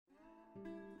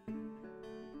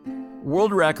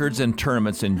World records and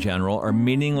tournaments in general are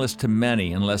meaningless to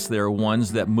many unless they are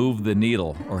ones that move the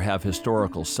needle or have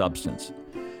historical substance.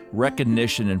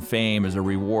 Recognition and fame is a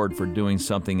reward for doing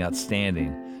something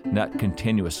outstanding, not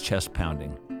continuous chest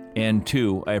pounding. And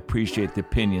two, I appreciate the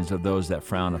opinions of those that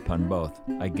frown upon both.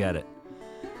 I get it.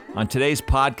 On today's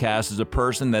podcast is a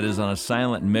person that is on a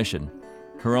silent mission,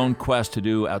 her own quest to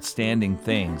do outstanding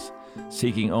things,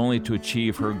 seeking only to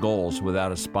achieve her goals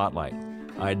without a spotlight.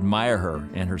 I admire her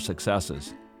and her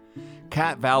successes.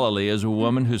 Kat Vallely is a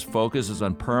woman whose focus is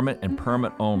on permit and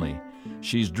permit only.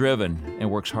 She's driven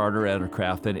and works harder at her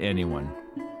craft than anyone.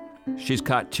 She's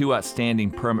caught 2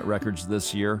 outstanding permit records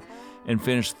this year and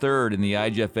finished 3rd in the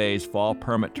IGFA's Fall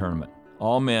Permit Tournament.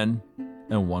 All men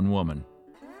and 1 woman.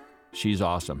 She's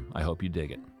awesome. I hope you dig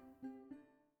it.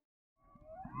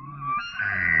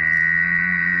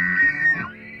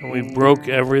 And we broke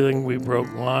everything. We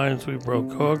broke lines, we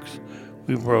broke hooks,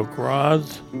 we broke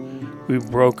rods, we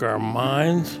broke our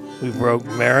minds, we broke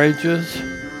marriages,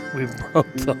 we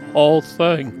broke the whole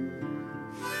thing.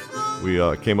 We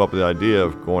came up with the idea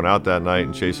of going out that night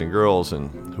and chasing girls,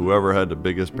 and whoever had the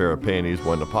biggest pair of panties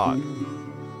won the pot.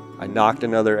 I knocked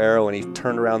another arrow and he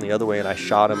turned around the other way and I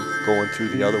shot him going through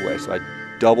the other way. So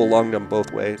I double lunged him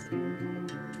both ways.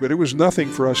 But it was nothing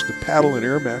for us to paddle an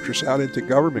air mattress out into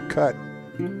Government Cut.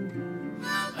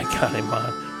 I got him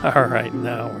on. All right,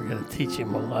 now we're going to teach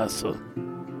him a lesson.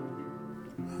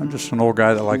 I'm just an old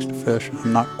guy that likes to fish.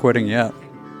 I'm not quitting yet.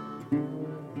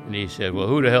 And he said, well,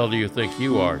 who the hell do you think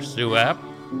you are, Sue App?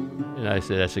 And I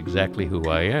said, that's exactly who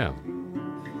I am.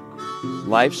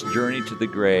 Life's journey to the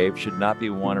grave should not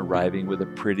be one arriving with a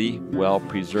pretty,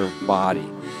 well-preserved body,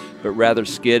 but rather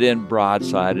skid in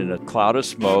broadside in a cloud of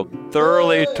smoke,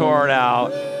 thoroughly torn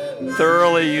out,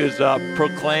 thoroughly used up,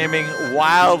 proclaiming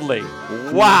wildly,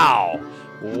 wow,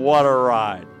 what a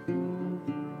ride.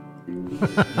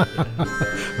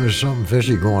 There's something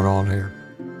fishy going on here.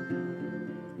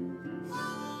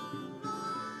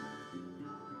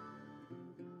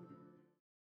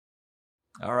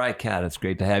 All right, Kat, it's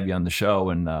great to have you on the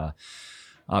show. And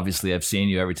obviously, I've seen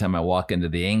you every time I walk into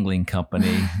the angling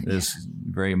company, this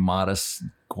very modest,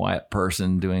 quiet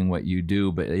person doing what you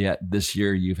do. But yet this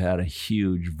year, you've had a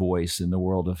huge voice in the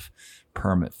world of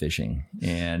permit fishing.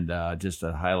 And just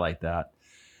to highlight that,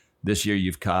 this year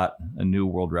you've caught a new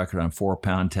world record on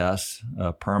 4-pound tests,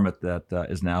 a permit that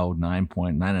is now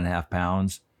 9.5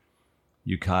 pounds.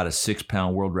 You caught a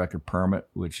 6-pound world record permit,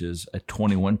 which is a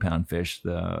 21-pound fish.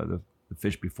 The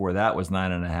fish before that was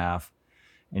 9.5.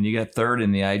 And you got 3rd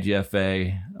in the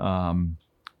IGFA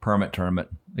permit tournament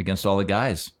against all the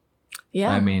guys. Yeah.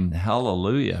 I mean,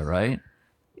 hallelujah, right?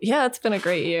 Yeah, it's been a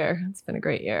great year. It's been a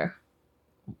great year.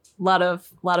 A lot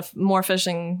of more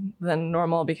fishing than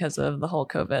normal because of the whole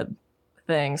COVID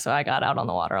thing. So I got out on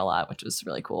the water a lot, which was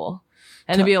really cool.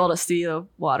 And to be able to see the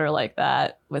water like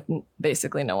that with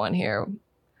basically no one here,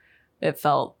 it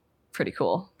felt pretty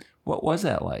cool. What was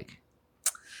that like?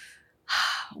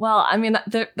 Well, I mean,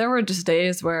 there were just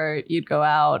days where you'd go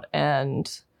out and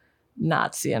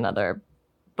not see another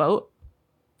boat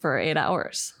for 8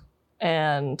 hours.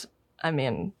 And I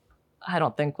mean, I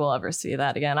don't think we'll ever see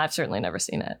that again. I've certainly never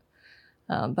seen it.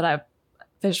 But I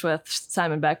fished with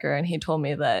Simon Becker, and he told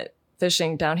me that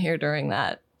fishing down here during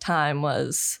that time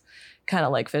was kind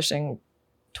of like fishing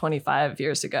 25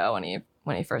 years ago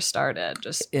when he first started.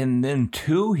 And then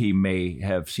too, he may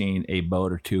have seen a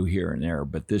boat or two here and there,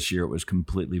 but this year it was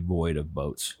completely void of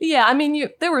boats. Yeah, I mean,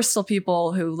 there were still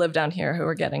people who lived down here who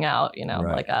were getting out,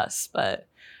 Right. like us, but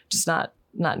just not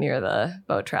near the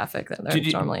boat traffic that there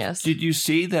normally is. Did you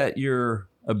see that your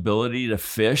ability to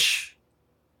fish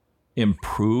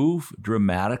improve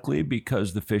dramatically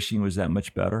because the fishing was that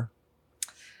much better?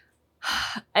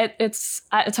 It's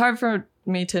hard for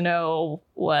me to know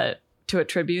what to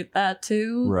attribute that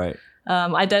to. Right.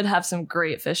 I did have some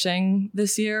great fishing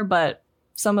this year, but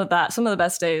some of the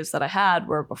best days that I had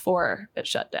were before it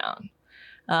shut down.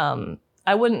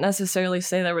 I wouldn't necessarily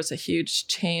say there was a huge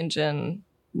change in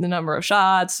the number of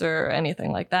shots or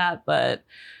anything like that, but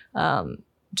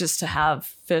just to have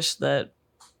fish that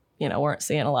weren't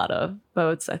seeing a lot of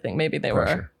boats, I think maybe they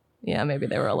were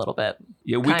a little bit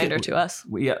kinder to us.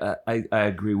 I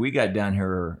agree. We got down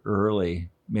here early,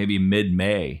 maybe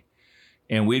mid-May,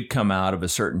 and we'd come out of a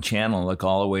certain channel and look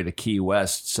all the way to Key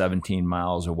West, 17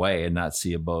 miles away, and not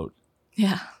see a boat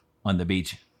on the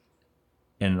beach.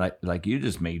 And like you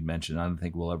just made mention, I don't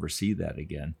think we'll ever see that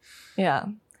again. Yeah.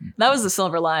 That was the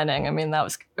silver lining. I mean, that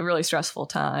was a really stressful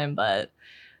time, but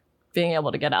being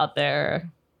able to get out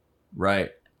there.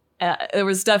 Right. There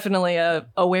was definitely a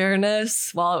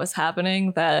awareness while it was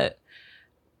happening that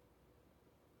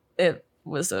it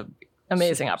was a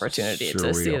amazing opportunity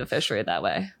to see surreal. the fishery that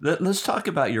way. Let's talk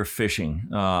about your fishing.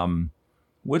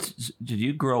 Did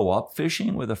you grow up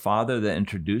fishing with a father that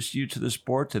introduced you to the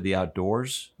sport, to the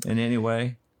outdoors in any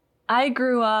way? I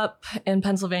grew up in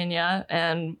Pennsylvania,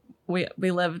 and we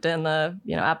lived in the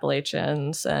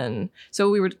Appalachians, and so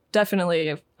we were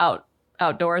definitely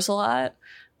outdoors a lot,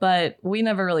 but we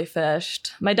never really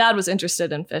fished. My dad was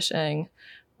interested in fishing,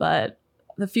 but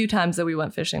the few times that we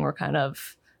went fishing were kind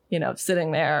of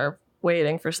sitting there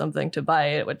waiting for something to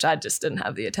bite, which I just didn't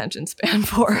have the attention span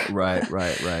for. Right.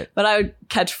 But I would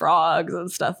catch frogs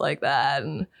and stuff like that,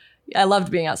 and I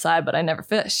loved being outside, but I never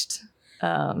fished.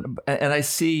 And I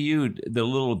see you, the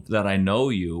little that I know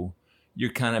you,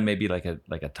 you're kind of maybe like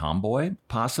a tomboy,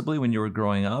 possibly, when you were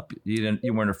growing up. You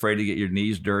weren't afraid to get your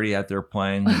knees dirty out there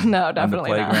playing No,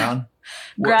 definitely on the playground?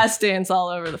 not. Grass stains all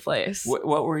over the place.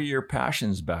 What were your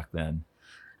passions back then?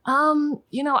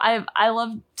 I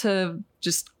loved to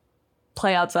just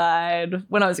play outside.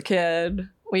 When I was a kid,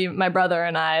 my brother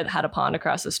and I had a pond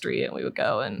across the street, and we would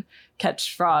go and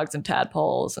catch frogs and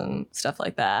tadpoles and stuff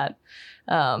like that.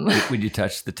 Would you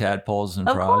touch the tadpoles and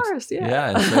Of frogs? course,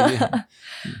 yeah. Yeah.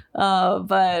 So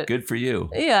but good for you.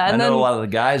 Yeah, I and know then a lot of the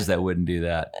guys that wouldn't do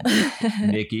that.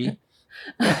 Nikki.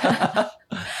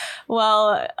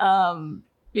 Well,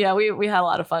 yeah, we had a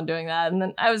lot of fun doing that, and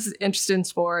then I was interested in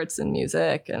sports and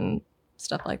music and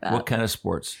stuff like that. What kind of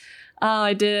sports?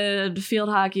 I did field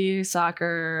hockey,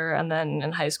 soccer, and then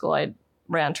in high school I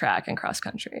ran track and cross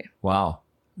country. Wow,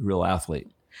 real athlete.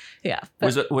 Yeah.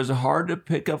 Was it hard to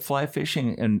pick up fly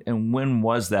fishing, and when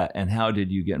was that, and how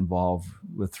did you get involved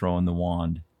with throwing the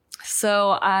wand?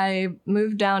 So I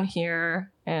moved down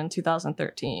here in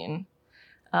 2013,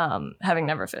 having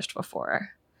never fished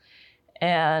before.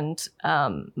 And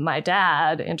my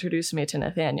dad introduced me to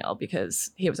Nathaniel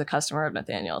because he was a customer of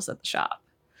Nathaniel's at the shop.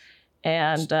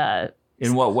 And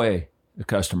in what way? A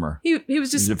customer? He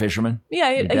was just He's a fisherman?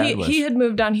 Yeah, Your dad he had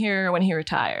moved down here when he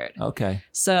retired. Okay.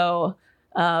 So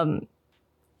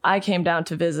I came down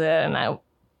to visit, and I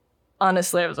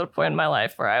was at a point in my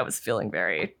life where I was feeling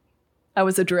I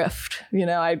was adrift.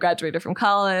 I graduated from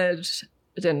college.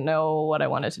 I didn't know what I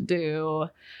wanted to do.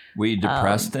 Were you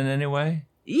depressed in any way?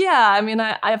 Yeah, I mean,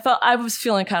 I felt I was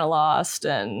feeling kind of lost,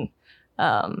 and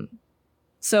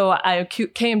so I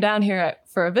came down here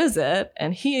for a visit,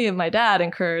 and my dad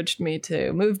encouraged me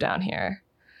to move down here.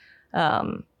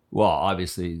 Well,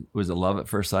 obviously, was it love at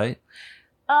first sight?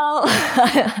 Oh,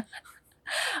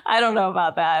 I don't know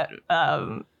about that.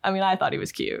 I mean, I thought he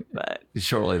was cute, but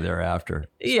Shortly thereafter.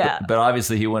 Yeah. But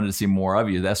obviously, he wanted to see more of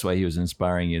you. That's why he was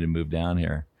inspiring you to move down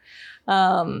here.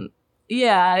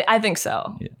 Yeah, I think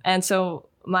so. Yeah. And so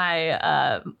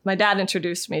my dad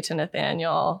introduced me to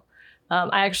Nathaniel.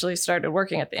 I actually started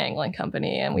working at the angling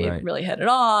company, and we Right. really hit it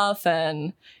off.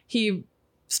 And he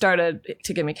started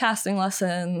to give me casting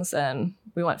lessons, and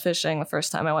we went fishing. The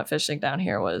first time I went fishing down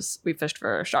here we fished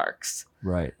for sharks,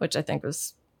 Right. which I think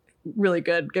was really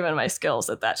good given my skills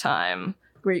at that time,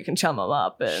 where you can chum them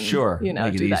up and Sure, make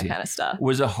it do that easy. kind of stuff.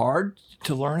 Was it hard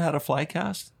to learn how to fly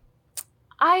cast?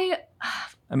 I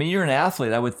mean, you're an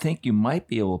athlete. I would think you might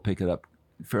be able to pick it up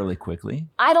fairly quickly.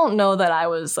 don't know that I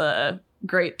was a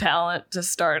great talent to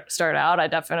start out. I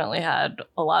definitely had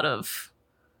a lot of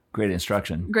Great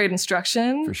instruction, great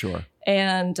instruction. for sure.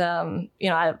 And,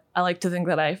 I like to think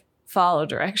that I follow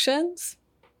directions.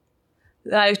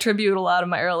 I attribute a lot of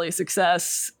my early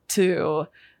success to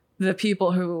the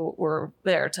people who were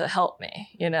there to help me,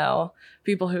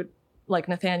 people who, like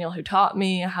Nathaniel, who taught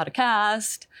me how to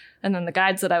cast, and then the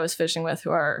guides that I was fishing with, who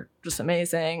are just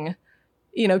amazing,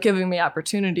 giving me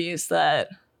opportunities that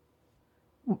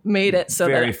made it so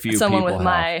Very that few someone people with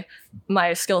have.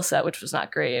 my skill set, which was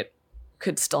not great,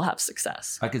 could still have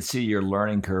success. I could see your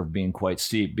learning curve being quite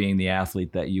steep, being the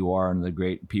athlete that you are and the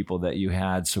great people that you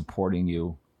had supporting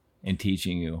you and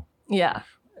teaching you. Yeah.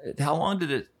 How long did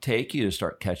it take you to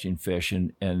start catching fish?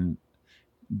 And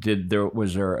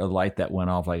was there a light that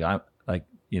went off? Like,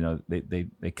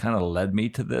 they kind of led me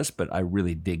to this, but I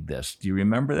really dig this. Do you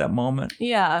remember that moment?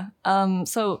 Yeah.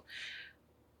 So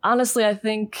honestly, I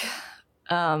think,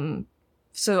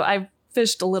 so I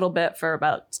fished a little bit for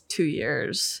about 2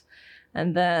 years,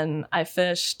 and then I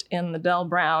fished in the Del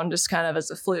Brown just kind of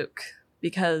as a fluke,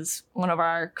 because one of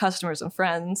our customers and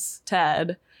friends,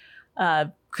 Ted,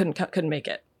 couldn't make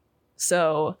it.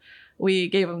 So we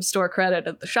gave him store credit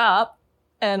at the shop,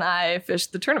 and I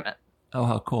fished the tournament. Oh,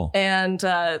 how cool. And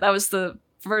that was the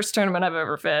first tournament I've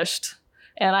ever fished.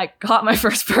 And I caught my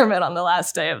first permit on the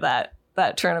last day of that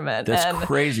tournament. That's and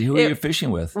crazy. Who are you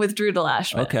fishing with? With Drew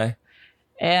DeLashman. Okay.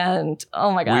 And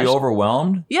oh my gosh. Were you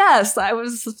overwhelmed? Yes, I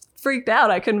was freaked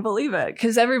out. I couldn't believe it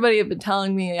because everybody had been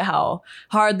telling me how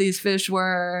hard these fish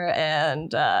were.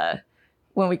 And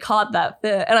when we caught that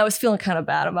fish, and I was feeling kind of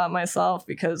bad about myself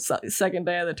because the second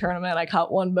day of the tournament, I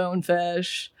caught one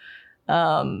bonefish.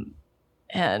 And,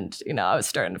 you know, I was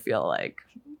starting to feel like,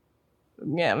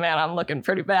 yeah, man, I'm looking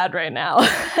pretty bad right now.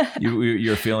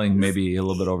 You're feeling maybe a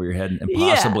little bit over your head and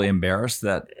possibly embarrassed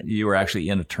that you were actually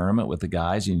in a tournament with the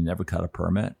guys and you never cut a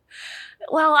permit.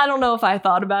 Well, I don't know if I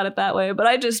thought about it that way, but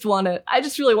I just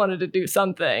really wanted to do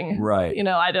something. Right. You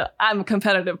know, I'm a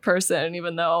competitive person,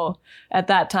 even though at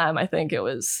that time I think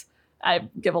I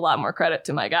give a lot more credit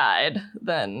to my guide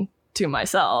than to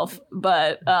myself.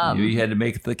 But you had to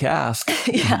make the cast.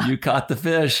 Yeah. You caught the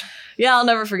fish. Yeah, I'll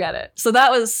never forget it. So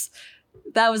that was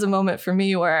a moment for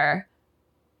me where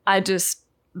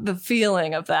the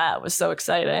feeling of that was so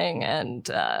exciting and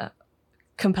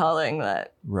compelling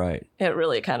that it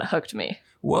really kind of hooked me.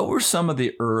 What were some of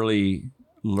the early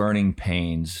learning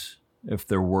pains, if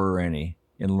there were any,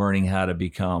 in learning how to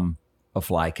become a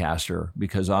fly caster?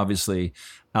 Because obviously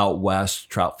out west,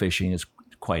 trout fishing is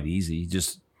quite easy.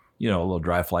 Just, you know, a little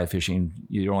dry fly fishing,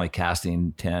 you're only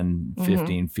casting 10,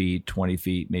 15 feet, 20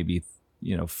 feet, maybe,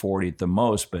 40 at the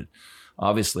most. But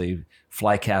obviously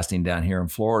fly casting down here in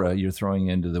Florida, you're throwing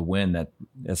into the wind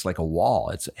that's like a wall.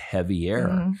 It's heavy air.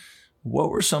 Mm-hmm.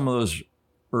 What were some of those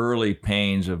early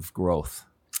pains of growth,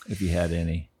 if you had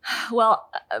any? Well,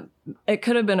 it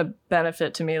could have been a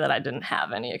benefit to me that I didn't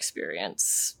have any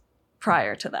experience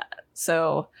prior to that.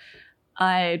 So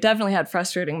I definitely had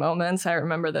frustrating moments. I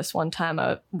remember this one time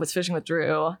I was fishing with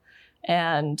Drew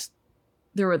and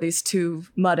there were these 2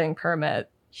 mudding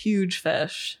permit, huge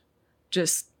fish,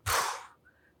 just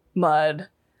mud.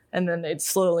 And then they'd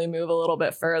slowly move a little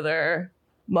bit further,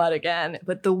 mud again.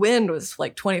 But the wind was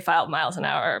like 25 miles an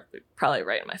hour, probably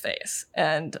right in my face.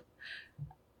 And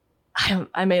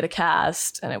I made a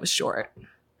cast and it was short.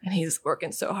 And he's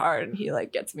working so hard and he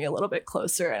like gets me a little bit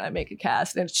closer and I make a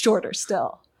cast and it's shorter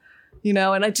still.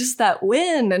 And I just that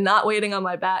wind and not waiting on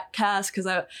my back cast, because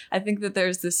I think that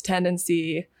there's this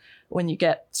tendency when you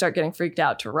start getting freaked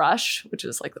out to rush, which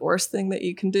is like the worst thing that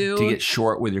you can do. To get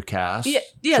short with your cast?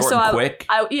 Yeah. Short and quick?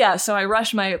 So I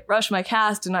rush my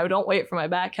cast and I don't wait for my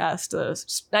back cast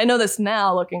I know this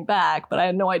now looking back, but I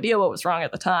had no idea what was wrong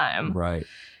at the time. Right.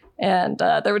 And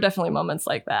there were definitely moments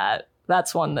like that.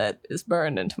 That's one that is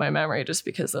burned into my memory just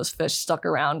because those fish stuck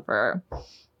around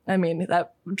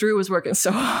that Drew was working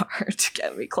so hard to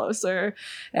get me closer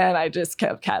and I just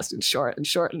kept casting short and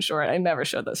short and short. I never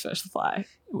showed those fish the fly.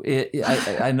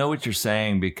 I know what you're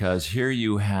saying, because here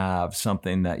you have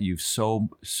something that you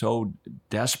so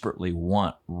desperately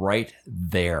want right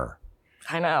there.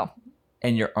 I know.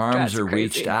 And your arms are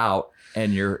reached out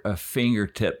and you're a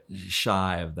fingertip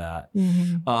shy of that.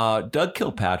 Mm-hmm. Doug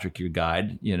Kilpatrick, your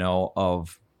guide,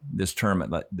 of this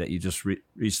tournament that you just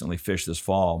recently fished this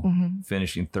fall,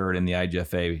 finishing 3rd in the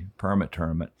IGFA permit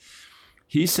tournament.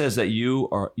 He says that you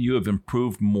have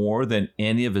improved more than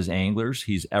any of his anglers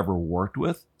he's ever worked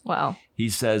with. Wow. He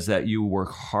says that you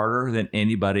work harder than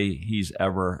anybody he's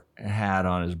ever had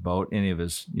on his boat, any of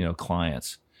his,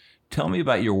 clients. Tell me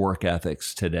about your work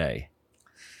ethics today.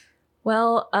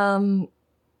 Well,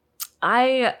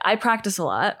 I practice a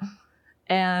lot,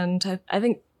 and I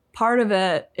think part of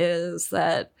it is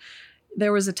that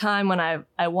there was a time when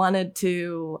I wanted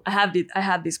to, I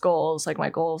had these goals, like my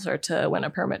goals are to win a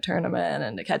permit tournament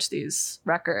and to catch these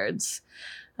records.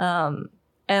 And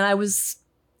I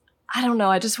don't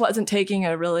know, I just wasn't taking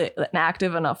an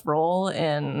active enough role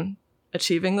in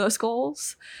achieving those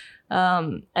goals.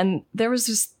 And there was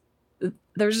just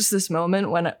this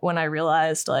moment when I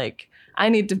realized like, I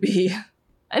need to be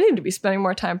spending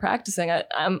more time practicing.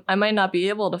 I might not be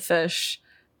able to fish,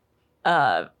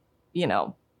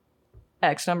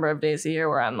 X number of days a year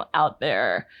where I'm out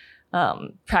there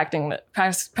practicing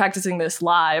this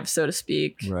live, so to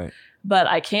speak. Right. But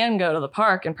I can go to the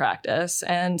park and practice.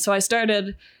 And so I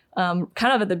started kind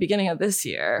of at the beginning of this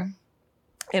year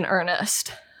in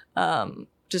earnest,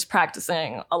 just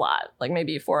practicing a lot, like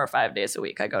maybe 4 or 5 days a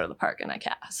week. I go to the park and I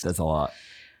cast. That's a lot.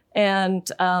 And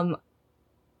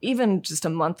even just a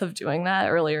month of doing that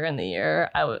earlier in the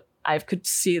year, I could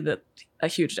see a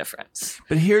huge difference.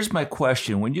 But here's my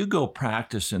question. When you go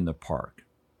practice in the park,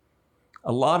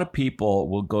 a lot of people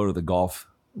will go to the golf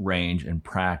range and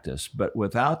practice, but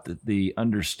without the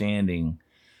understanding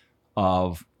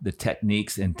of the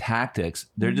techniques and tactics,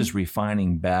 they're just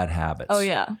refining bad habits. Oh,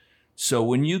 yeah. So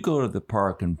when you go to the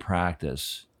park and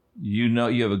practice, you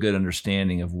have a good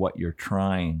understanding of what you're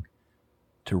trying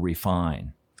to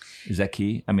refine. Is that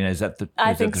key? I mean, is that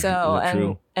I think so.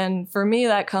 True? And for me,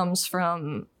 that comes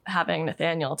from having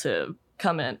Nathaniel to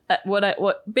come in. What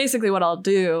I'll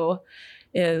do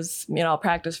is, I'll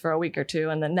practice for a week or two,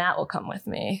 and then Nat will come with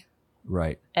me.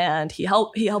 Right. And he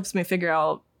helps me figure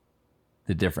out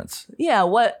the difference. Yeah,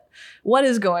 what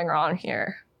is going wrong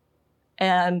here?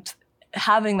 And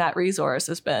having that resource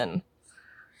has been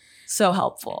so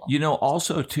helpful.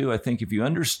 Also too, I think if you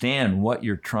understand what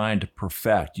you're trying to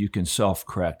perfect, you can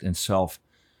self-correct and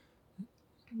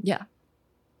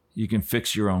you can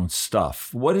fix your own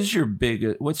stuff. What's your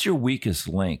weakest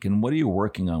link, and what are you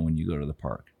working on when you go to the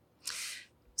park?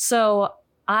 So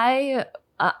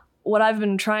what I've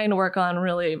been trying to work on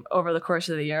really over the course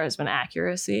of the year has been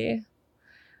accuracy.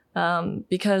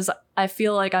 Because I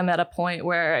feel like I'm at a point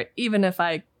where even if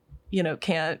I,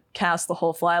 can't cast the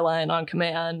whole fly line on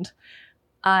command,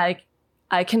 I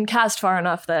can cast far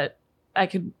enough that I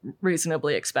could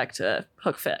reasonably expect to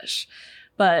hook fish.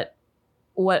 But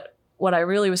what I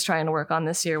really was trying to work on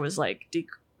this year was like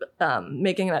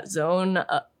making that zone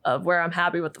of where I'm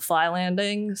happy with the fly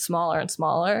landing smaller and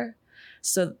smaller,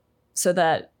 so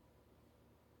that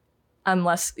I'm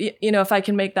less, if I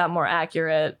can make that more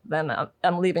accurate, then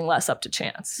I'm leaving less up to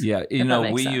chance. Yeah,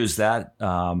 we use that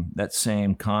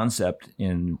same concept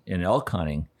in elk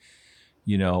hunting.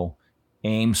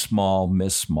 Aim small,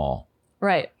 miss small.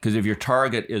 Right. Because if your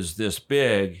target is this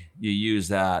big, you use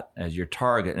that as your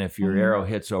target, and if your arrow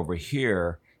hits over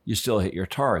here, you still hit your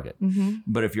target. Mm-hmm.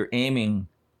 But if you're aiming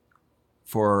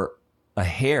for a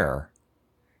hair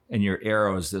and your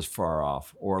arrow is this far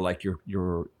off, or like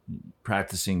you're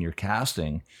practicing your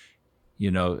casting,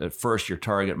 at first your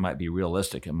target might be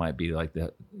realistic. It might be like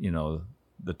the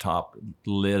top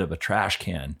lid of a trash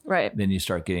can. Right. Then you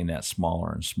start getting that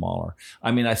smaller and smaller.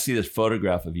 I mean, I see this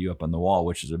photograph of you up on the wall,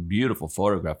 which is a beautiful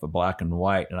photograph of black and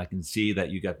white. And I can see that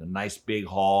you got the nice big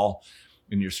haul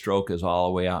and your stroke is all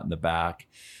the way out in the back.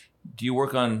 Do you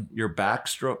work on your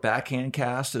backhand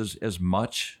cast as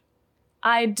much?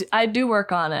 I do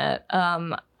work on it.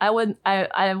 I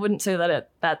wouldn't say that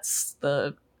that's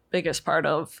the biggest part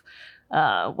of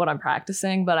what I'm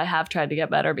practicing, but I have tried to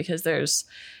get better because there's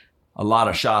a lot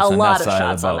of shots on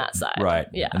that side. Right.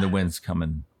 Yeah. And the wind's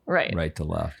coming right to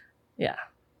left. Yeah.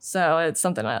 So it's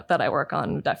something that I work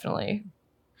on. Definitely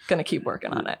going to keep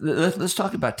working on it. Let's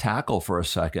talk about tackle for a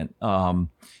second.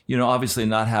 Obviously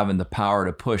not having the power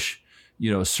to push,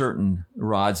 certain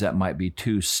rods that might be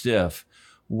too stiff.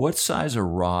 What size of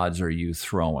rods are you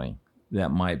throwing that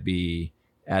might be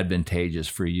advantageous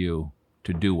for you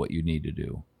to do what you need to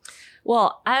do?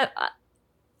 Well, I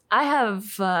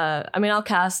have, I'll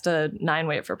cast a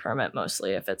 9-weight for permit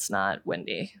mostly if it's not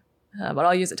windy, but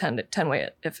I'll use a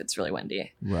 10-weight if it's really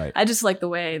windy. Right. I just like the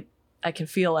way I can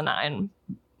feel a 9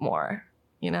 more,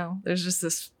 there's just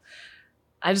this,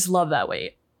 I just love that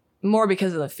weight more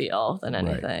because of the feel than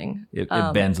anything. Right.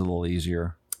 It bends a little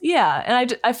easier. Yeah.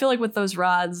 And I feel like with those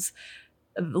rods,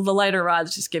 the lighter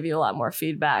rods just give you a lot more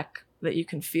feedback that you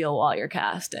can feel while you're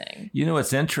casting.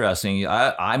 It's interesting.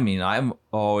 I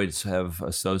always have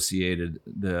associated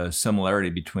the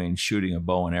similarity between shooting a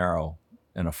bow and arrow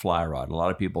and a fly rod. A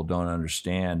lot of people don't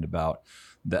understand about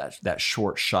that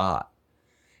short shot.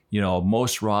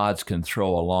 Most rods can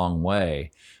throw a long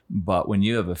way, but when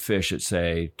you have a fish at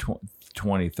say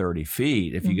 20, 30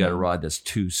 feet, if you got a rod that's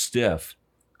too stiff,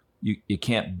 you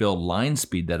can't build line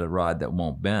speed that a rod that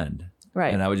won't bend.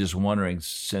 Right. And I was just wondering,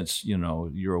 since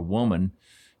you're a woman,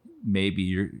 maybe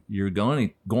you're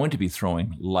going to be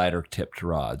throwing lighter tipped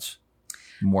rods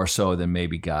more so than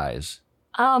maybe guys.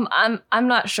 I'm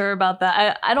not sure about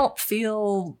that. I don't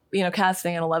feel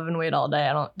casting an 11-weight all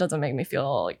day. Doesn't make me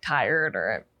feel like tired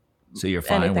or so you're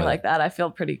fine anything with like that. I feel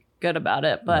pretty good about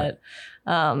it. But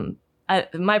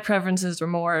my preferences are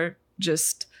more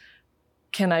just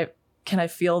can I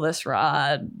feel this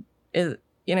rod?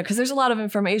 Because there's a lot of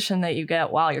information that you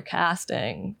get while you're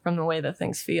casting from the way that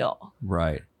things feel.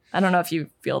 Right. I don't know if you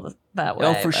feel that way.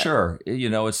 Oh, for sure.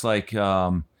 It's like you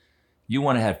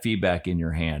want to have feedback in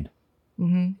your hand.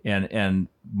 Mm-hmm. And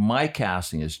my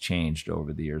casting has changed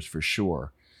over the years for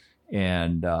sure.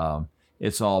 And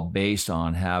it's all based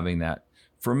on having that.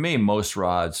 For me, most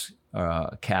rods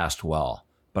cast well,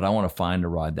 but I want to find a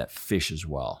rod that fishes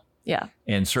well. Yeah.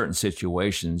 In certain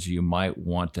situations, you might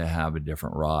want to have a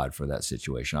different rod for that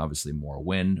situation. Obviously, more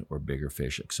wind or bigger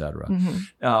fish, etc.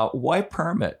 Mm-hmm. Why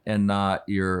permit and not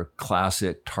your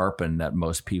classic tarpon that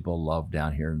most people love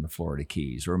down here in the Florida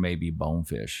Keys, or maybe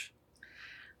bonefish?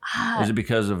 Is it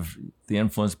because of the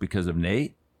influence because of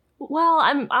Nate? Well,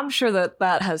 I'm sure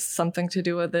that has something to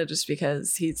do with it, just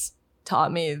because he's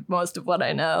taught me most of what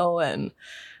I know, and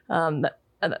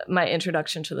my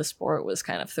introduction to the sport was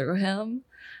kind of through him.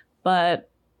 But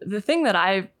the thing that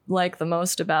I like the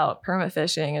most about permit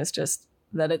fishing is just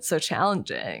that it's so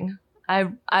challenging.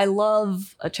 I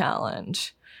love a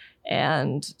challenge.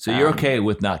 And so you're okay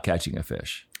with not catching a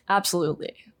fish?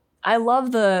 Absolutely. I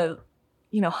love the,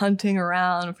 hunting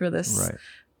around for this. Right.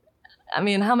 I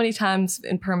mean, how many times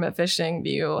in permit fishing do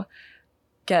you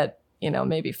get,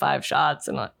 maybe 5 shots,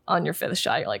 and on your 5th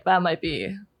shot, you're like, that might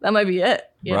be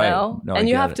it, you right. know? No, and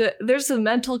you have to, there's a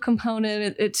mental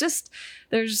component. It's just,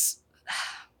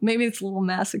 maybe it's a little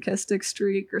masochistic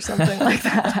streak or something like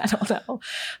that. I don't know.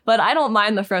 But I don't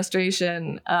mind the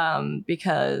frustration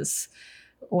because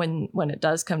when it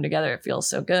does come together, it feels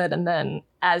so good. And then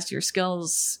as your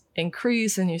skills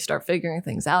increase and you start figuring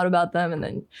things out about them, and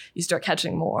then you start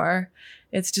catching more,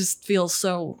 it just feels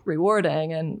so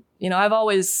rewarding. And, I've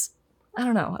always, I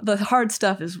don't know, the hard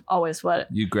stuff is always what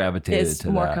you gravitated is to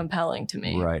more that. compelling to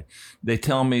me. Right. They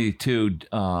tell me too,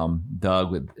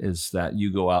 Doug, is that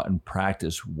you go out and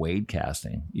practice wade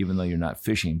casting, even though you're not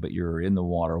fishing, but you're in the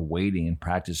water wading and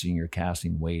practicing your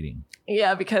casting wading.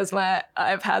 Yeah, because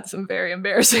I've had some very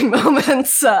embarrassing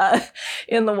moments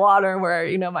in the water where,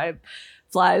 my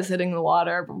fly is hitting the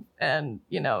water and,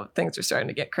 things are starting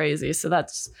to get crazy. So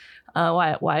that's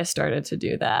why I started to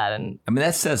do that. And I mean,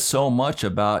 that says so much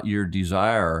about your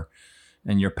desire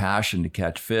and your passion to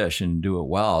catch fish and do it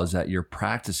well, is that you're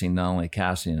practicing not only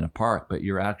casting in a park, but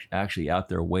you're actually out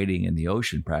there wading in the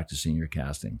ocean practicing your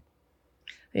casting.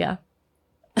 Yeah.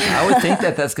 I would think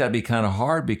that's got to be kind of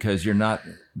hard because you're not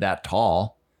that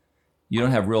tall. You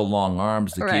don't have real long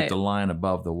arms to keep the line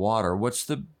above the water.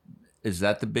 Is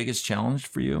that the biggest challenge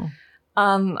for you?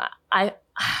 I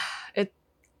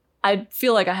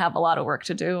feel like I have a lot of work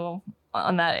to do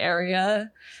on that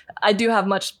area. I do have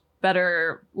much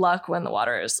better luck when the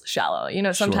water is shallow.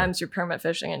 Sometimes you're permit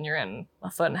fishing and you're in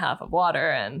 1.5 feet of water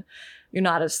and you're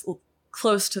not as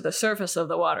close to the surface of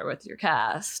the water with your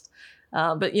cast.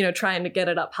 But, trying to get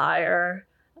it up higher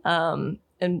and,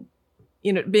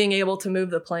 being able to move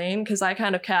the plane, because I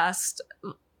kind of cast,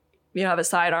 have a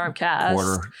sidearm cast.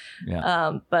 Quarter,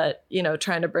 yeah. But,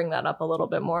 trying to bring that up a little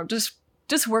bit more. Just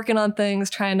working on things,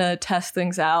 trying to test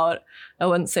things out. I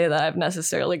wouldn't say that I've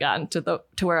necessarily gotten to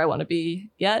where I want to be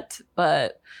yet,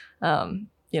 but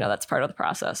that's part of the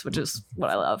process, which is what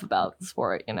I love about the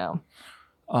sport.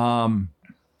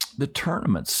 The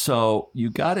tournaments. So you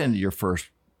got into your first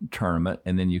tournament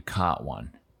and then you caught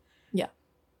one. Yeah.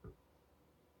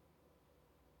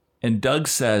 And Doug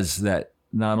says that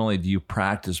not only do you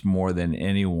practice more than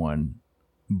anyone,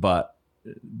 but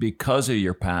because of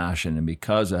your passion and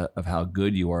because of how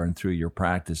good you are and through your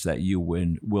practice, that you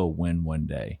will win one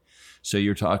day. So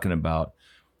you're talking about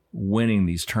winning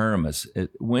these tournaments.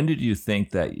 When did you think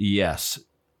that, yes,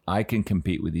 I can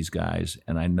compete with these guys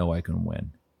and I know I can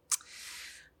win?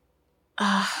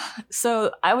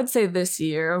 So I would say this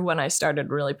year, when I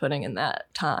started really putting in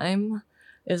that time,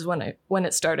 is when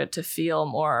it started to feel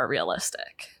more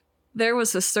realistic. There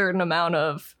was a certain amount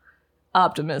of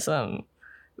optimism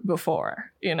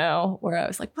before, where I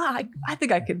was like, well, I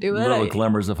think I could do it. Little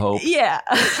glimmers of hope. Yeah.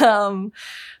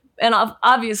 And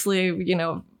obviously,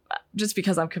 just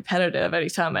because I'm competitive,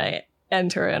 anytime I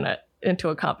enter into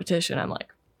a competition, I'm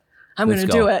like, I'm going to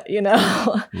do it,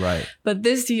 Right. But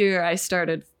this year I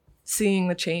started seeing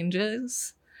the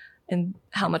changes and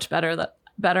how much better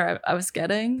I was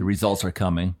getting. The results are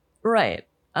coming. Right.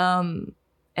 And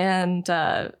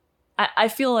I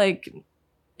feel like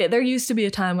there used to be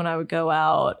a time when I would go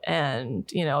out and,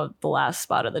 the last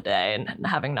spot of the day and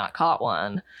having not caught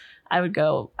one, I would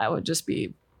just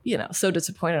be, so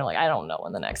disappointed. Like, I don't know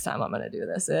when the next time I'm going to do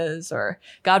this is, or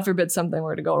God forbid something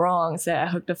were to go wrong. Say I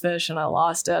hooked a fish and I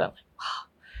lost it. I'm like, wow,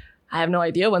 I have no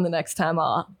idea when the next time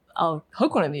I'll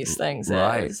hook one of these things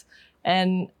is.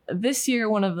 And this year,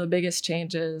 one of the biggest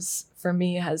changes for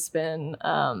me has been,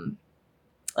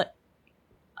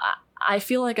 I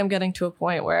feel like I'm getting to a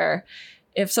point where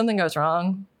if something goes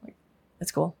wrong, like,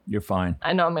 it's cool. You're fine.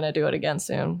 I know I'm going to do it again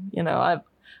soon.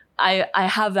 I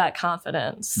have that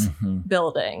confidence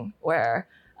building where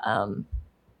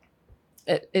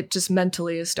it just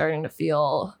mentally is starting to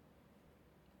feel,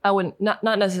 I wouldn't, not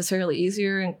necessarily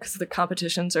easier, because the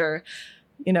competitions are,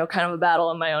 kind of a battle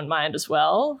in my own mind as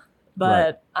well.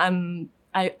 But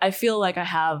I feel like I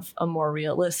have a more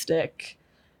realistic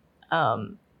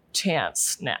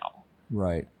chance now.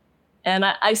 Right. And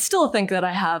I still think that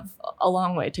I have a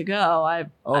long way to go.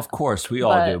 Of course, we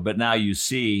all do. But now you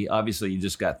see, obviously, you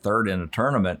just got third in a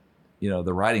tournament.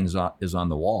 The writing is on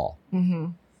the wall.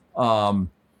 Mm-hmm.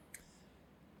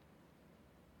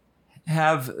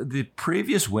 Have the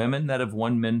previous women that have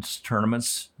won men's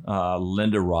tournaments,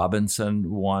 Linda Robinson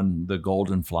won the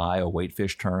Golden Fly, a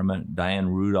weightfish tournament. Diane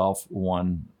Rudolph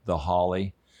won the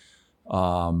Holly.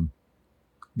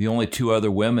 the only two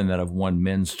other women that have won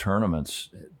men's tournaments.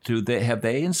 Have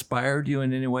they inspired you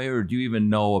in any way, or do you even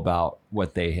know about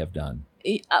what they have done?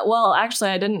 Well, actually,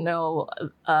 I didn't know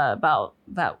about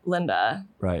Linda,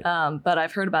 Right. but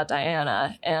I've heard about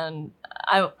Diana, and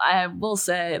I will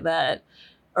say that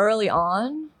early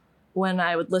on, when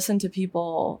I would listen to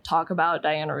people talk about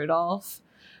Diana Rudolph,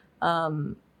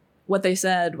 what they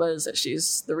said was that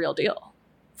she's the real deal.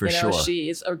 For sure.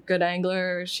 She's a good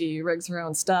angler. She rigs her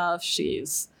own stuff.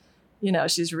 She's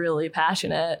really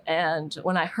passionate. And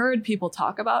when I heard people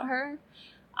talk about her,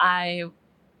 I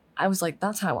was like,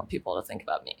 that's how I want people to think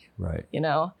about me. Right.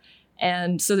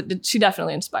 And so she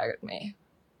definitely inspired me.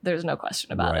 There's no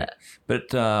question about it.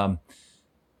 But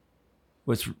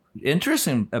what's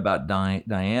interesting about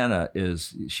Diana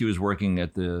is she was working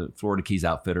at the Florida Keys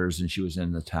Outfitters, and she was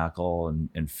in the tackle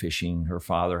and fishing. Her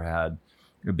father had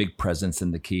a big presence in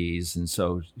the Keys, and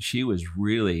so she was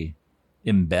really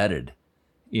embedded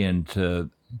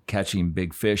into catching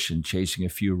big fish and chasing a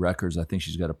few records. I think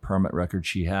she's got a permit record.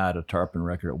 She had a tarpon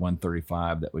record at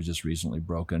 135 that was just recently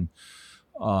broken.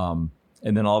 And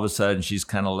then all of a sudden she's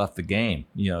kind of left the game.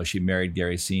 She married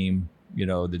Gary Seam,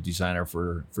 the designer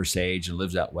for Sage, and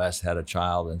lives out west, had a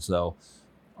child. And so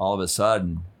all of a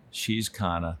sudden she's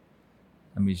I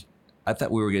thought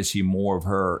we were going to see more of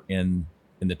her in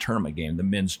the tournament game, the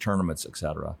men's tournaments, et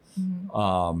cetera.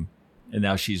 Mm-hmm. And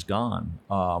now she's gone.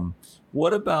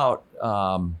 What about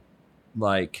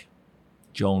like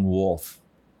Joan Wolfe,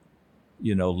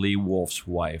 Lee Wolfe's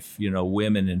wife,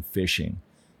 women in fishing?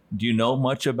 Do you know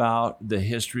much about the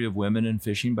history of women in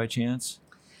fishing by chance?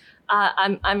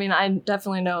 I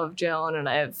definitely know of Joan, and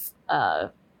I've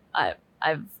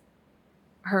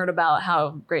heard about how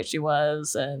great she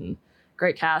was, and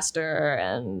great caster,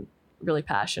 and really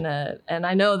passionate. And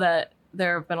I know that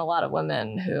there have been a lot of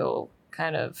women who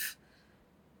kind of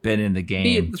been in the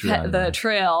game, the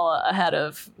trail ahead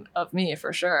of me,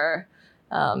 for sure.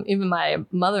 Even my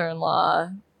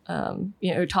mother-in-law,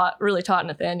 who really taught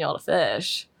Nathaniel to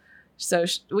fish. So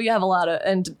we have a lot of,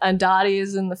 and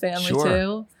Dottie's in the family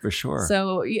too. For sure.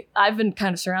 So I've been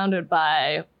kind of surrounded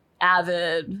by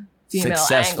avid female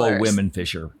successful anglers. Women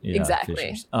fisher. Yeah, exactly.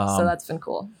 Fishers. So that's been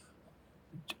cool.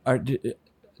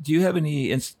 Do you have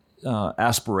any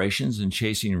aspirations in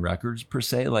chasing records per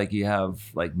se? Like you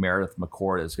have like Meredith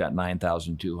McCord has got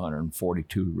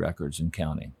 9,242 records and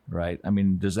counting, right?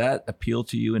 Does that appeal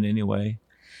to you in any way?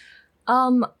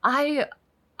 I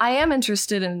am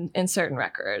interested in certain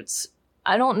records.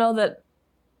 I don't know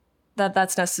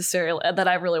that's necessarily that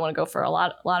I really want to go for a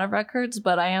lot of records,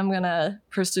 but I am gonna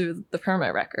pursue the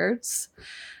permit records.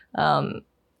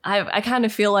 I kind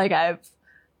of feel like I've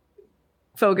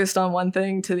focused on one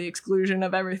thing to the exclusion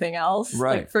of everything else.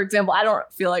 Right. Like, for example, I don't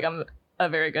feel like I'm a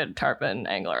very good tarpon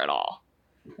angler at all.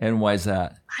 And why is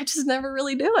that? I just never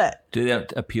really do it. Do they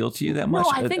appeal to you that much?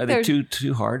 No, I think are they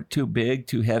too hard, too big,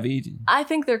 too heavy? I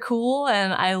think they're cool,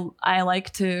 and I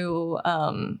like to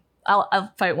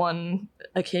I'll fight one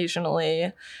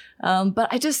occasionally, but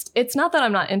it's not that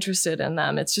I'm not interested in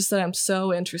them. It's just that I'm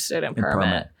so interested in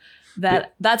permit.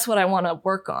 That's what I want to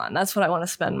work on. That's what I want to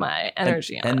spend my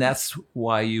energy on. And that's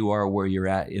why you are where you're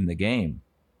at in the game.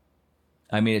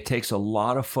 It takes a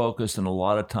lot of focus and a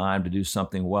lot of time to do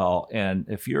something well. And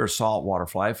if you're a saltwater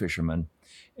fly fisherman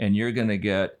and you're going to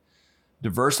get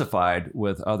diversified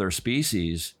with other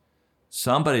species,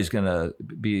 you're going to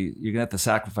have to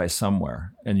sacrifice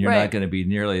somewhere. And you're not going to be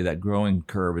nearly, that growing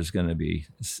curve is going to be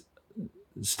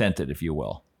stunted, if you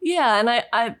will. Yeah. And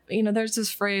I there's this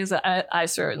phrase that I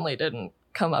certainly didn't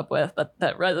come up with, but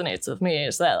that resonates with me,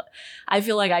 is that I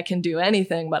feel like I can do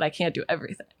anything, but I can't do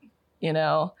everything.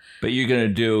 But you're going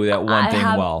to do that one thing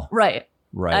well. Right.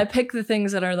 Right. I pick the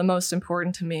things that are the most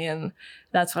important to me, and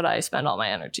that's what I spend all my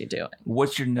energy doing.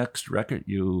 What's your next record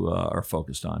you are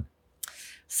focused on?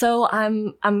 So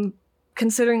I'm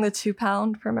considering the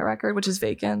 2-pound permit record, which is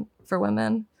vacant for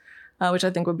women, which I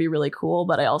think would be really cool.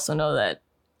 But I also know that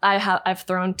I've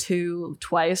thrown 2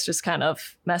 twice, just kind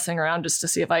of messing around just to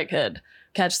see if I could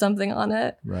catch something on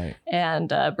it. Right.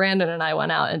 And Brandon and I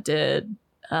went out and did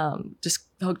just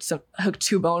hooked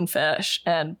 2 bonefish,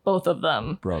 and both of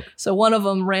them broke. So one of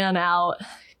them ran out,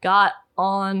 got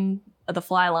on the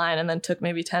fly line, and then took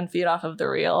maybe 10 feet off of the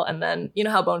reel. And then, you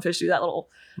know how bonefish do that little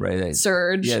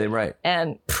surge? Yeah, they're right.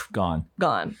 And gone.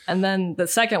 And then the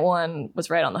second one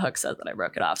was right on the hook set that I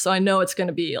broke it off. So I know it's going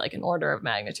to be like an order of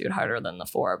magnitude harder than the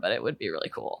 4, but it would be really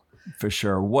cool. For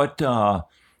sure. What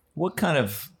kind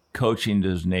of coaching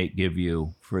does Nate give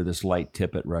you for this light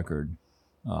tippet record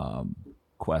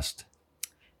quest?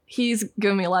 He's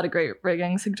given me a lot of great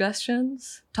rigging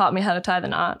suggestions, taught me how to tie the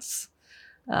knots.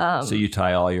 So you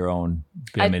tie all your own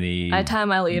bimini. I tie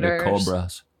my leaders. The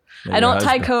cobras. I don't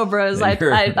tie cobras. I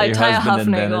tie a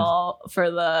Hufnagel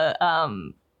for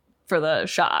the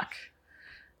shock.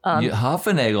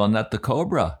 Hufnagel, not the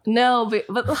cobra. No,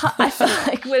 but I feel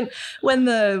like when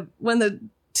the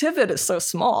tivet is so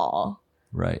small,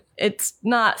 right? It's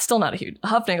still not a huge.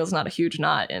 Hufnagel's not a huge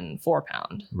knot in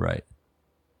 4-pound. Right.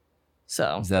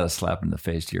 So is that a slap in the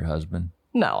face to your husband?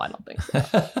 No, I don't think so.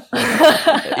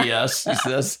 Yes, he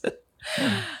says.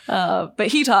 But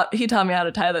he taught me how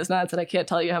to tie those knots, and I can't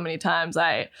tell you how many times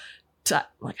I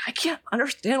can't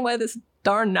understand why this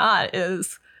darn knot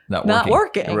is not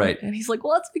working. Right. And he's like,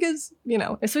 well, that's because,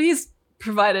 so he's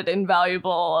provided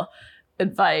invaluable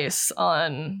advice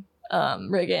on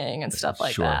rigging and stuff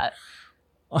like that.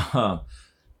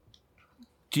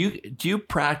 Do you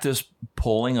practice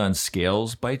pulling on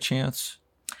scales by chance?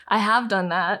 I have done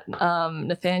that.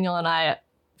 Nathaniel and I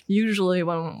usually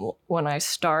when I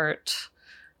start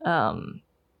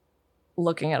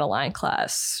looking at a line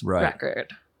class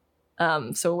record.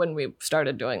 So when we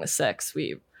started doing the 6,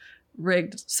 we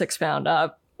rigged 6-pound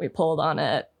up, we pulled on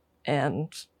it,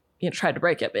 and tried to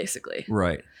break it basically.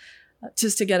 Right.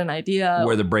 Just to get an idea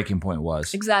where the breaking point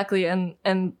was. Exactly. And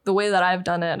the way that I've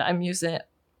done it,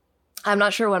 I'm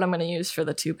not sure what I'm going to use for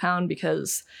the 2-pound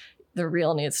because the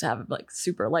reel needs to have like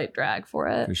super light drag for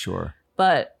it. For sure.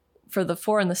 But for the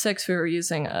 4 and the 6, we were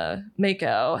using a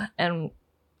Mako, and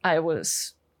I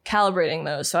was calibrating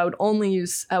those. So I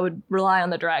would rely on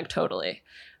the drag totally.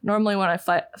 Normally when I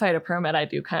fight a permit, I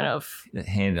do kind of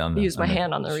use my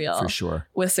hand on the reel. For sure.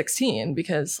 With 16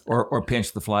 because... Or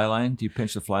pinch the fly line. Do you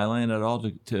pinch the fly line at all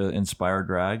to inspire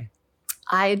drag?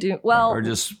 I do. Well, or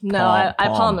just I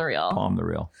palm the reel. Palm the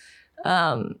reel.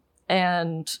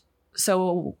 And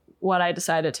so what I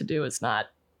decided to do is not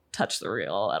touch the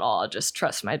reel at all, just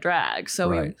trust my drag. So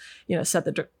we, set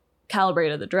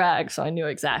calibrated the drag, so I knew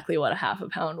exactly what a 1/2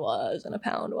 pound was and a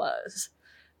pound was,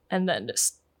 and then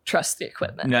just trust the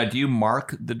equipment. Now, do you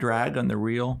mark the drag on the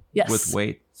reel with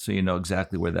weight, so you know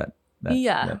exactly where that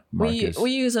mark is?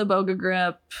 We use a Boga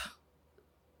grip,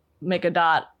 make a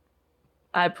dot.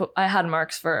 I had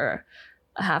marks for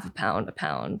a 1/2 pound, a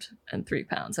pound, and 3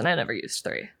 pounds, and I never used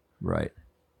 3. Right.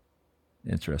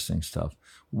 Interesting stuff.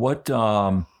 What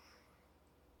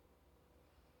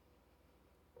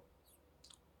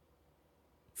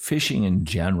fishing in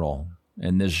general,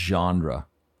 in this genre,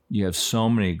 you have so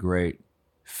many great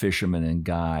fishermen and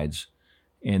guides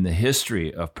in the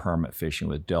history of permit fishing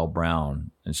with Del Brown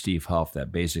and Steve Huff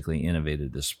that basically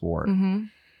innovated the sport. Mm-hmm.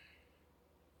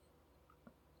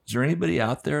 Is there anybody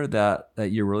out there that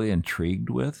you're really intrigued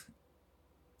with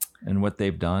and what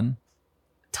they've done?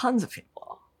 Tons of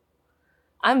people.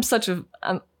 I'm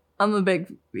a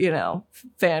big,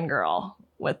 fangirl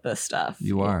with this stuff.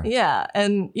 You are? Yeah.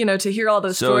 And, to hear all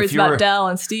those stories about Del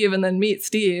and Steve and then meet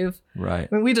Steve. Right.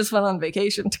 I mean, we just went on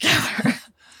vacation together.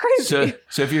 Crazy.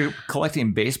 So if you're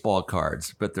collecting baseball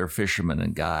cards, but they're fishermen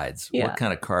and guides, what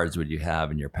kind of cards would you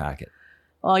have in your packet?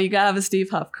 Well, you got to have a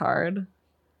Steve Huff card.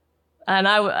 And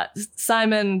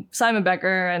Simon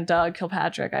Becker and Doug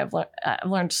Kilpatrick, I've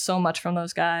learned so much from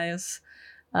those guys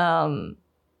in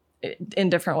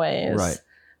different ways. Right.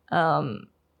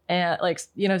 And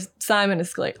Simon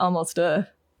is like almost a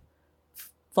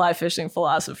fly fishing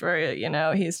philosopher.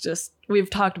 We've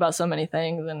talked about so many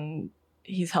things, and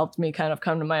he's helped me kind of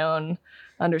come to my own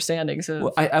understandings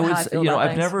of I would how I feel about I've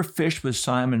things. never fished with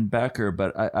Simon Becker,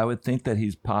 but I would think that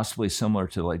he's possibly similar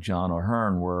to like John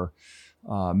O'Hearn, where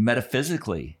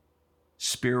metaphysically,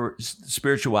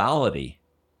 spirituality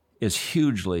is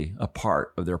hugely a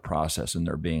part of their process and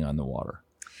their being on the water.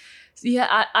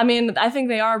 Yeah, I think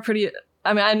they are pretty.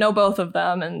 I know both of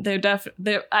them, and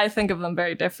I think of them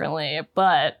very differently.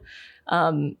 But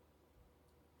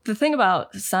the thing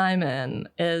about Simon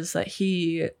is that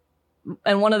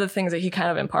and one of the things that he kind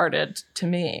of imparted to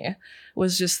me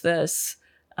was just this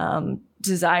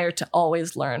desire to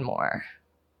always learn more.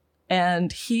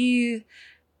 And he's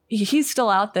still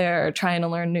out there trying to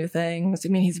learn new things. I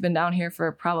mean, he's been down here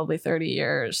for probably 30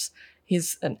 years.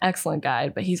 He's an excellent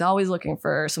guide, but he's always looking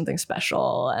for something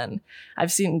special. And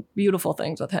I've seen beautiful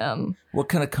things with him. What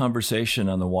kind of conversation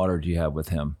on the water do you have with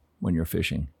him when you're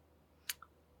fishing?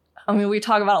 I mean, we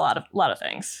talk about a lot of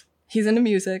things. He's into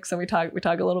music, so we talk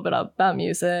a little bit about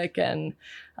music, and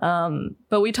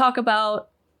but we talk about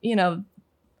the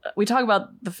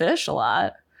fish a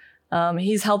lot.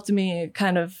 He's helped me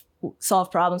kind of solve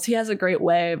problems. He has a great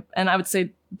way, and I would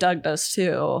say Doug does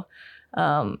too,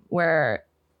 where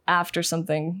after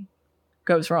something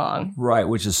goes wrong, right,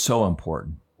 which is so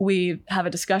important, we have a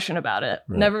discussion about it.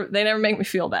 Right. They never make me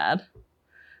feel bad,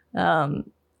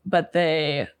 but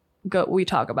they we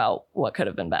talk about what could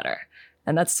have been better.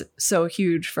 And that's so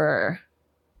huge for,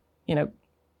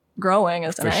 growing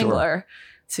as an angler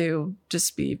to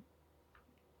just be,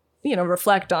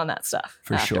 reflect on that stuff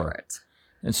for afterwards. Sure.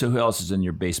 And so who else is in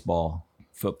your baseball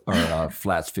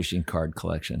flats fishing card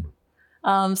collection?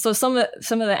 So some of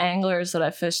the anglers that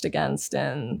I fished against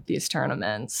in these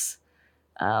tournaments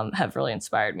have really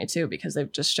inspired me too, because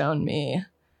they've just shown me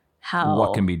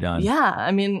what can be done. Yeah.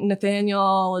 I mean,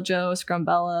 Nathaniel, Joe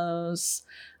Scrumbellos,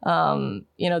 and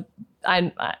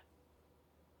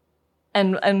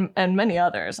many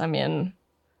others. I mean,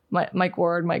 Mike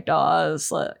Ward, Mike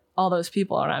Dawes, all those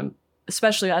people. And I'm,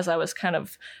 especially as I was kind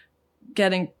of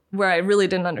getting where I really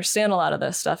didn't understand a lot of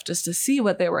this stuff, just to see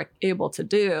what they were able to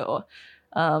do.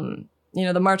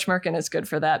 The March Merkin is good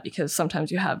for that, because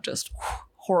sometimes you have just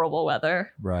horrible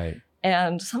weather. Right.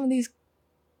 And some of these,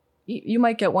 you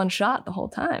might get one shot the whole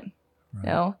time,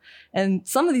 right. And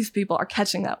some of these people are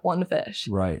catching that one fish.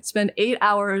 Right. Spend 8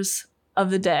 hours of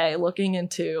the day looking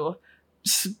into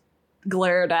just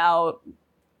glared out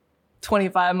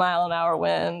 25-mile-an-hour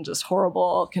wind, just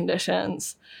horrible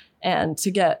conditions. And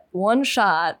to get one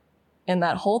shot in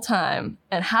that whole time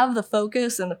and have the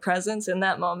focus and the presence in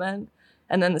that moment,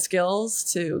 and then the skills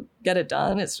to get it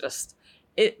done, it's just,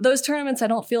 those tournaments, I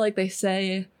don't feel like they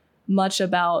say much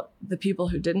about the people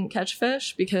who didn't catch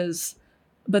fish,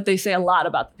 but they say a lot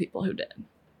about the people who did.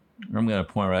 I'm going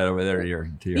to point right over there to your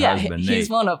husband, Nate. He's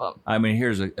one of them. I mean,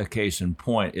 here's a case in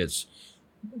point. It's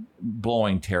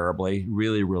blowing terribly,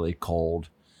 really, really cold.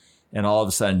 And all of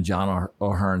a sudden, John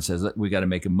O'Hearn says, we got to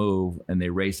make a move. And they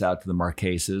race out to the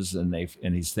Marquesas,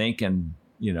 and he's thinking,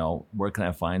 where can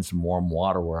I find some warm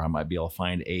water where I might be able to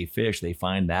find a fish? They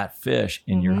find that fish,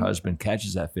 and your husband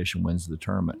catches that fish and wins the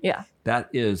tournament. Yeah. That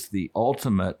is the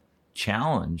ultimate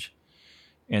challenge.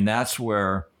 And that's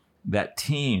where that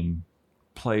team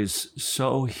plays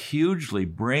so hugely,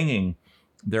 bringing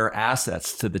their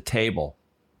assets to the table,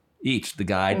 each, the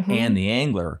guide and the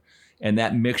angler. And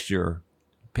that mixture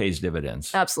pays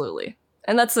dividends. Absolutely.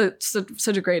 And that's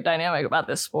such a great dynamic about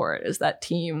this sport, is that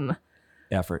team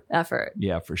effort.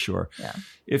 Yeah, for sure. Yeah.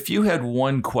 If you had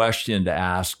one question to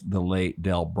ask the late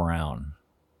Del Brown,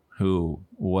 who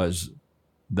was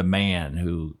the man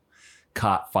who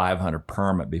caught 500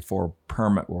 permit before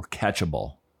permit were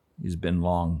catchable, he's been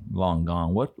long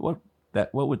gone. What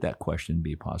would that question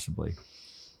be possibly?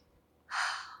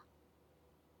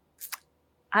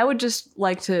 I would just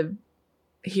like to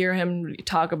hear him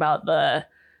talk about the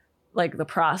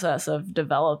process of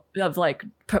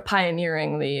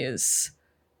pioneering these,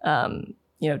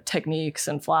 techniques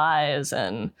and flies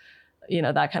and,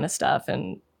 that kind of stuff.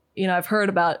 And, I've heard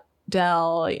about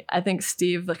Del. I think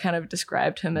Steve kind of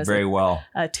described him as very well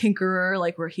a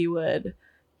tinkerer, where he would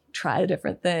try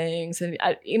different things. And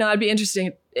I'd be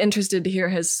interested to hear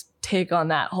his take on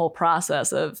that whole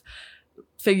process of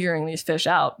figuring these fish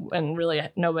out when really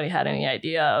nobody had any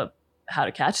idea how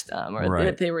to catch them, or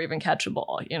if they were even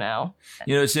catchable,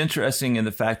 It's interesting in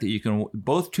the fact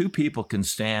that two people can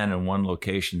stand in one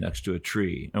location next to a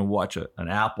tree and watch an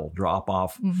apple drop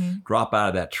out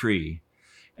of that tree.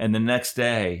 And the next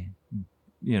day,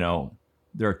 there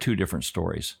are two different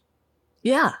stories.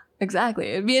 Yeah,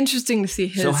 exactly. It'd be interesting to see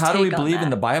his So how do we take on believe that. in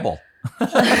the Bible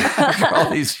after all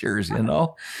these years,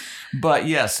 But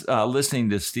yes, listening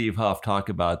to Steve Huff talk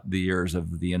about the years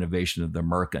of the innovation of the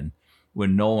Merkin,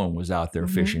 when no one was out there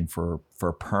fishing for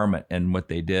permit, and what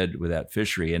they did with that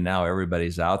fishery. And now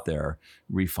everybody's out there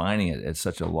refining it at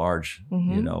such a large,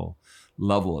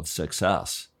 level of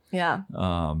success. Yeah.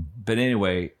 But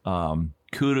anyway,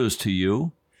 kudos to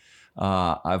you.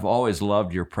 I've always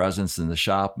loved your presence in the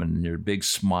shop and your big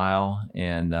smile,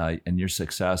 and your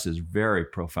success is very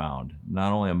profound,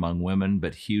 not only among women,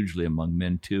 but hugely among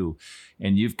men too.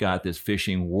 And you've got this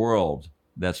fishing world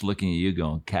that's looking at you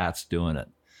going, Kat's doing it.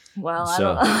 Well,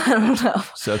 I don't know.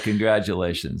 So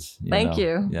congratulations. Thank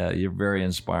you. Yeah, you're very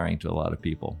inspiring to a lot of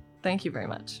people. Thank you very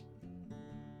much.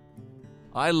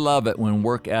 I love it when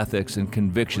work ethics and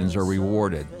convictions are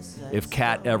rewarded. If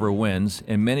Kat ever wins,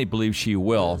 and many believe she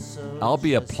will, I'll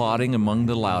be applauding among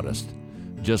the loudest,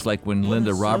 just like when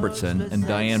Linda Robertson and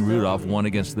Diane Rudolph won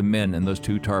against the men in those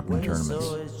 2 tarpon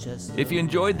tournaments. If you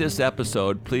enjoyed this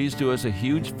episode, please do us a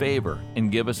huge favor and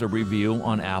give us a review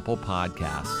on Apple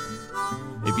Podcasts.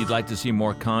 If you'd like to see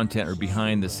more content or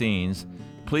behind the scenes,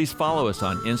 please follow us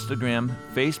on Instagram,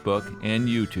 Facebook, and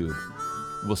YouTube.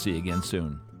 We'll see you again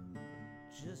soon.